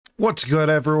What's good,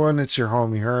 everyone? It's your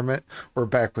homie Hermit. We're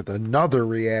back with another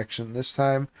reaction. This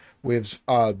time with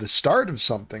the start of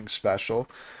something special.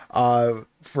 I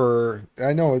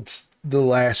know it's the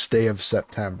last day of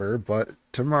September, but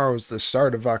tomorrow's the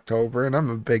start of October, and I'm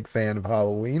a big fan of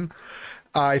Halloween.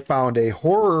 I found a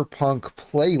horror punk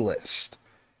playlist.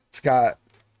 It's got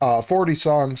 40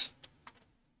 songs.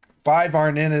 5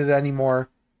 aren't in it anymore.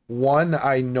 One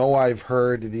I know I've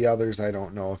heard, the others I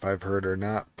don't know if I've heard or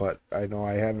not, but I know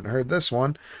I haven't heard this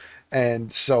one.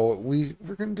 And so we're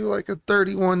gonna do like a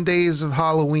 31 days of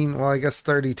Halloween, well I guess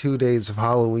 32 days of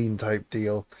Halloween type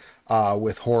deal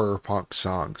with horror punk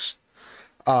songs.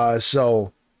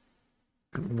 So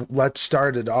let's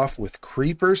start it off with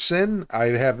Creepersin.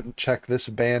 I haven't checked this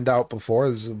band out before.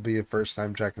 This will be the first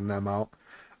time checking them out.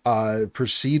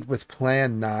 Proceed with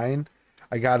Plan 9.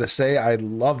 I gotta say, I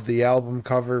love the album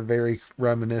cover, very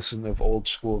reminiscent of old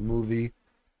school movie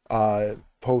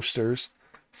posters.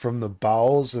 From the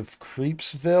bowels of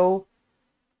Creepsville,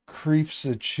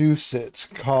 Massachusetts,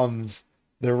 comes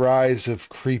the rise of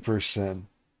Creepersin,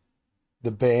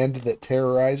 the band that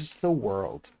terrorizes the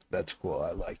world. That's cool,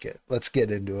 I like it. Let's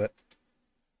get into it.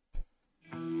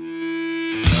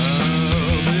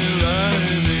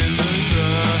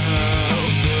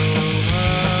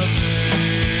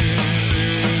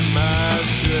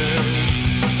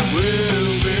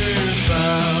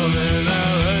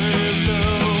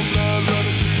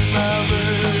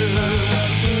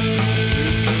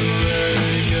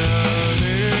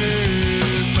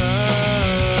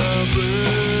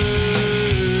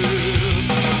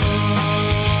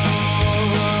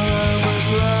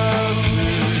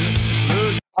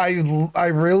 I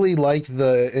really like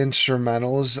the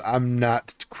instrumentals. I'm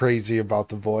not crazy about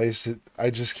the voice. I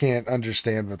just can't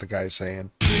understand what the guy's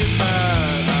saying.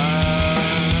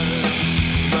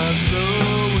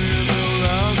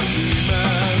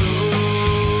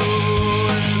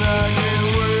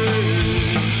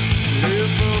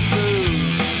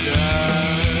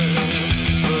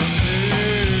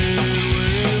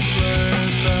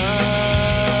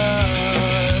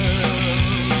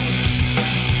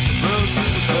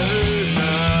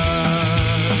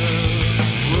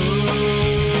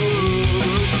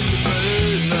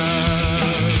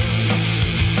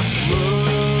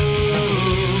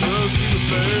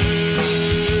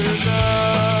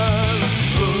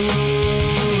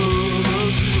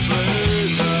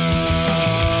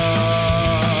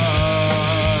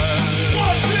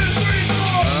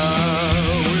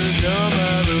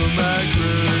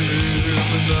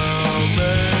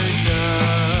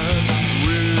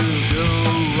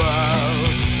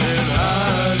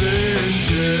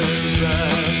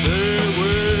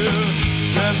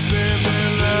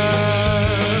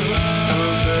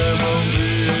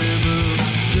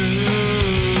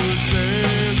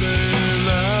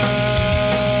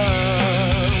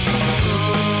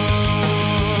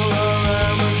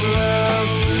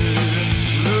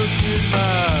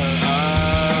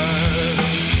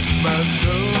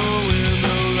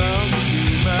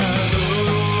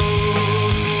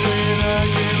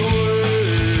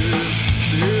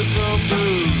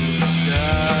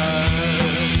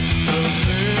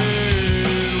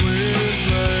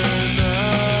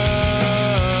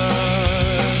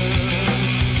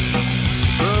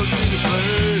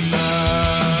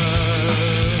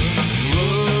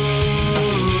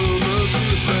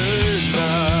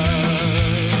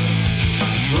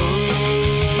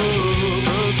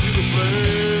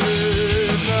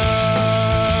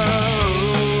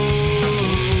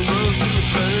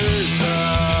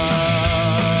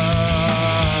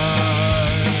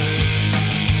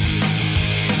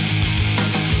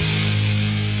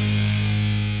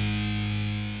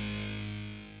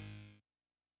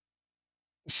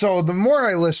 So the more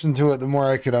I listened to it, the more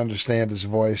I could understand his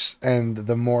voice, and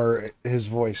the more his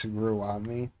voice grew on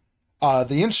me.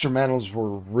 The instrumentals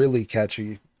were really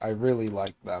catchy. I really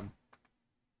liked them.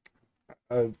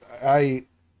 Uh, I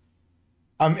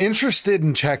I'm interested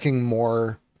in checking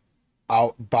more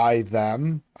out by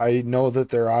them. I know that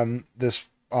they're on this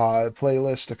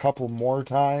playlist a couple more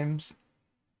times.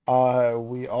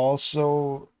 We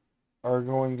also are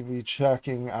going to be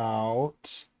checking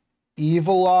out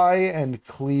Evil Eye and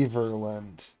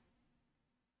Cleveland.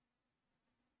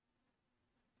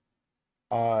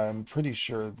 I'm pretty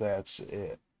sure that's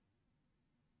it.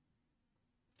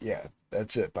 Yeah,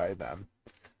 that's it by them.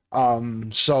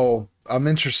 So I'm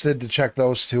interested to check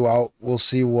those two out. We'll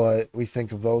see what we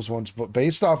think of those ones. But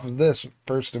based off of this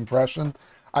first impression,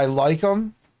 I like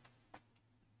them.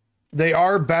 They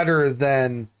are better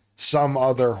than some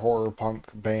other horror punk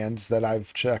bands that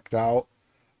I've checked out,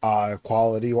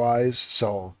 quality wise.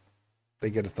 So they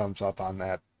get a thumbs up on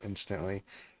that instantly.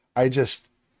 I just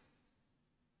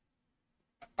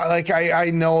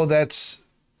I know that's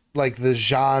like the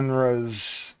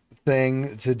genre's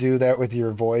thing to do that with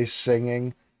your voice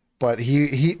singing, but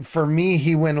he for me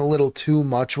he went a little too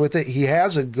much with it. He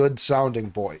has a good sounding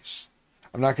voice.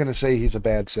 I'm not going to say he's a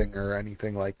bad singer or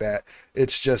anything like that.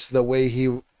 It's just the way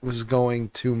he was going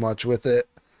too much with it.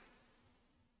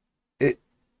 It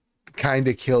kind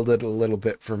of killed it a little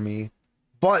bit for me,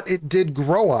 but it did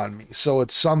grow on me. So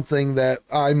it's something that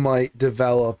I might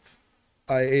develop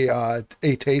a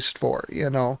taste for, you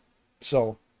know.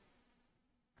 So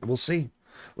we'll see.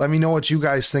 Let me know what you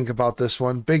guys think about this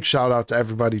one. Big shout out to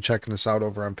everybody checking us out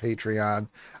over on Patreon,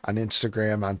 on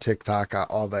Instagram, on TikTok,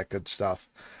 all that good stuff.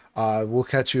 We'll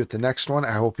catch you at the next one.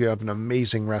 I hope you have an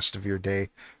amazing rest of your day.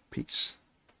 Peace.